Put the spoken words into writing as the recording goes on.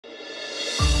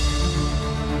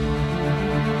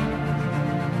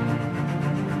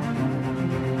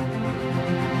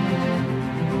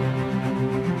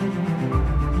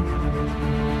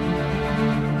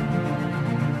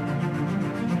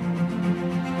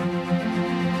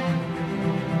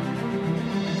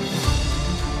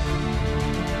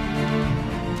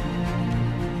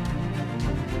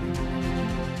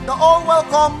You're all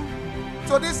welcome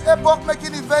to this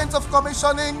epoch-making event of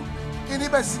commissioning in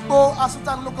Ibesikpo,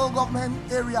 Asutan local government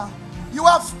area. You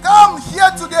have come here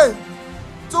today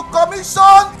to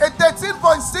commission a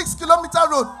 13.6 kilometer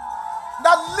road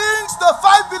that links the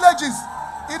 5 villages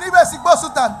in Ibesikpo,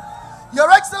 Asutan.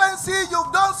 Your Excellency,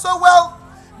 you've done so well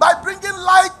by bringing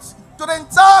light to the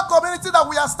entire community that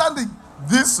we are standing.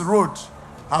 This road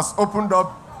has opened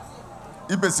up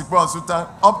Ibesikpo, Asutan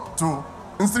up to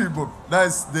Nsit, that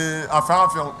is the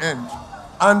Afarafiong end,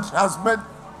 and has made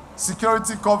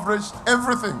security coverage,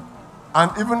 everything,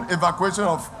 and even evacuation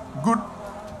of good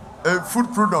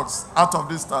food products out of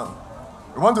this town.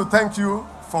 We want to thank you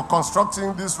for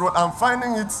constructing this road and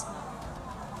finding it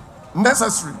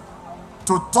necessary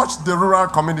to touch the rural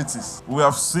communities. We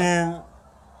have seen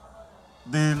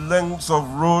the lengths of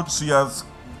roads he has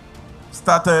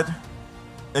started,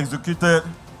 executed,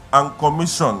 and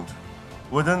commissioned.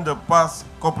 Within the past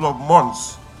couple of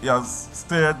months, he has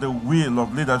steered the wheel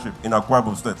of leadership in Akwa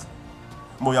Ibom State.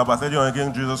 Moya Basedio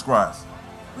against Jesus Christ.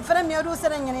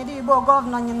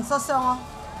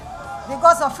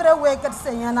 Because of free wicked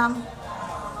saying,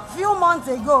 few months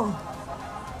ago,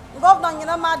 Governor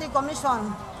Umo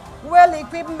commission well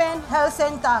equipment health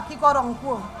center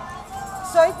Kikorongpo.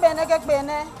 So it bene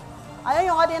I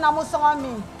don't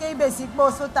know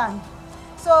Ibesikpo Sultan.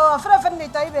 So free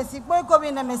Ibesikpo ko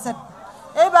bin meset.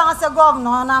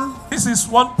 This is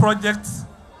one project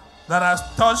that has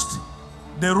touched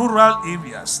the rural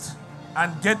areas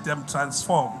and get them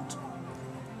transformed.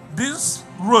 These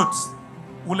roads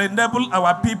will enable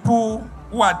our people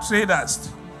who are traders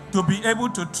to be able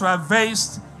to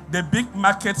traverse the big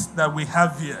markets that we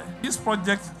have here. This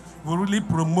project will really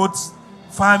promote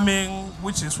farming,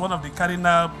 which is one of the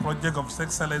cardinal projects of His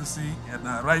Excellency and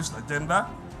our RISE agenda.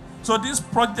 So this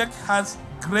project has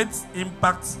great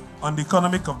impact on the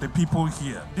economic of the people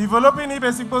here. Developing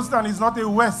Ibesikpo Sultan is not a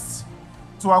waste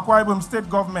to Akwa Ibom State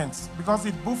government because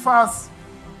it buffers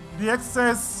the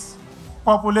excess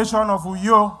population of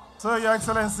Uyo. So, Your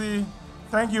Excellency,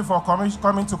 thank you for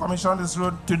coming to commission this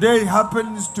road. Today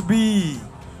happens to be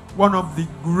one of the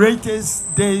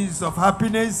greatest days of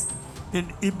happiness in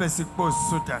Ibesikpo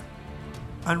Sultan,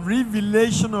 and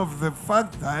revelation of the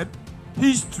fact that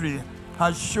history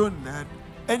has shown that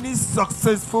any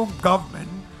successful government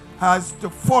has to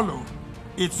follow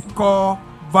its core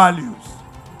values.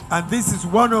 And this is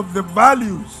one of the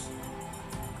values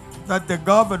that the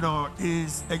governor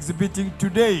is exhibiting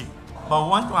today. But we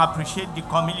want to appreciate the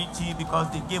community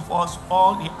because they gave us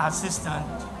all the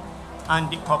assistance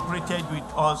and they cooperated with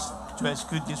us to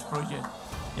execute this project.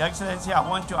 Your Excellency, I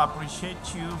want to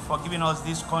appreciate you for giving us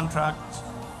this contract,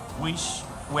 which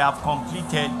we have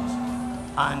completed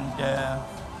and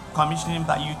commissioning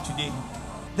by you today.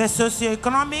 The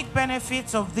socioeconomic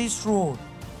benefits of this road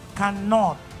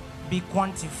cannot be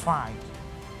quantified.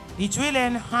 It will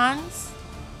enhance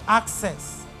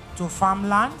access to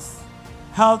farmlands,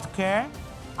 healthcare,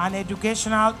 and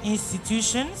educational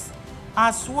institutions,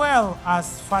 as well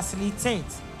as facilitate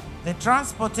the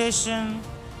transportation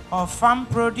of farm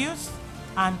produce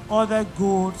and other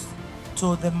goods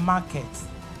to the market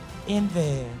in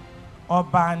the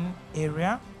urban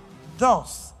area,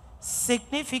 thus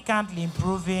significantly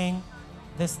improving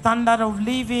the standard of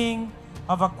living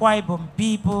of Akwa Ibom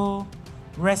people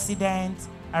residents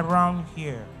around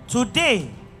here.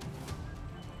 Today,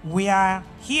 we are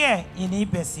here in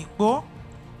Ibesikpo,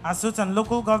 Asutan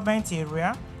local government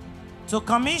area, to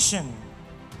commission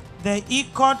the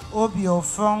Ikot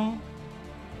Obiofong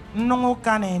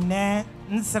Nungukanene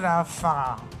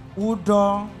Nsrafa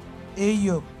Udo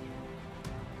Eyop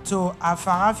to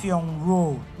Afarafiong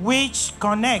Road, which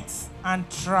connects and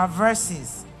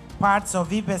traverses parts of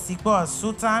Ibesikpo,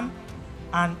 Asutan,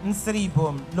 and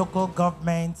Nsit local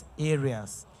government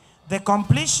areas. The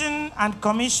completion and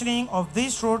commissioning of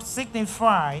this road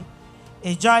signify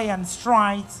a giant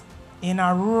stride in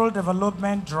our rural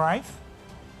development drive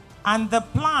and the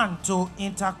plan to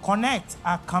interconnect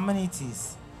our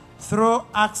communities through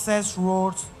access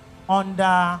roads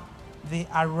under the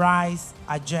RISE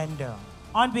agenda.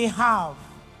 On behalf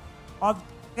of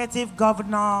the Executive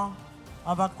Governor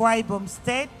of Akwa Ibom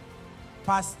State,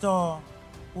 Pastor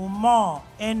Umo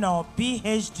Eno,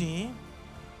 PhD,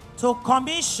 to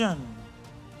commission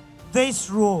this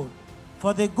road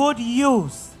for the good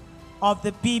use of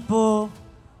the people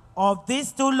of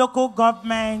these two local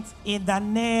governments in the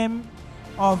name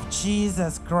of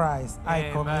Jesus Christ. Amen.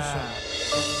 I commission.